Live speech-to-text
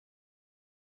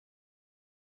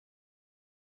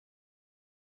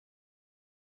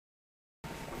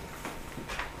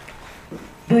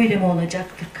böyle mi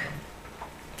olacaktık?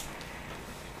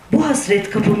 Bu hasret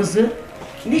kapımızı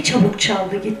ne çabuk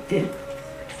çaldı gitti.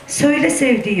 Söyle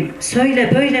sevdiğim,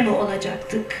 söyle böyle mi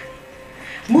olacaktık?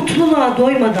 Mutluluğa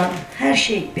doymadan her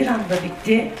şey bir anda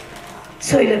bitti.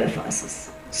 Söyle vefasız,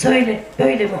 söyle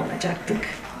böyle mi olacaktık?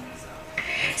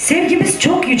 Sevgimiz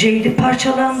çok yüceydi,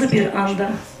 parçalandı bir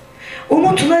anda.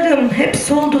 Umutlarım hep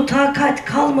soldu, takat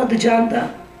kalmadı canda.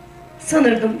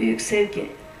 Sanırdım büyük sevgi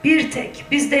bir tek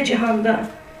bizde cihanda.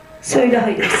 Söyle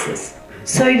hayırsız,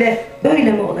 söyle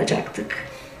böyle mi olacaktık?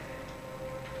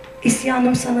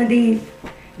 İsyanım sana değil,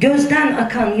 gözden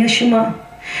akan yaşıma,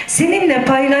 seninle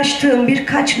paylaştığım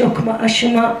birkaç lokma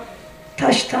aşıma,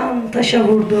 taştan taşa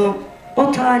vurduğum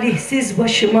o talihsiz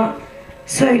başıma.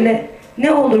 Söyle,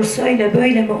 ne olur söyle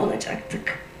böyle mi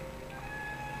olacaktık?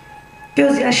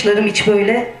 Gözyaşlarım hiç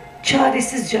böyle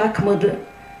çaresizce akmadı.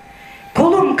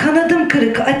 Kolum kanadım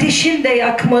kırık, ateşin de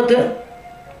yakmadı.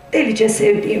 Delice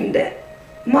sevdiğimde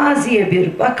maziye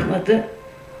bir bakmadı.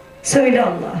 Söyle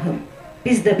Allah'ım,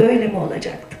 biz de böyle mi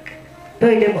olacaktık?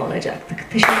 Böyle mi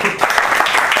olacaktık? Teşekkür ederim.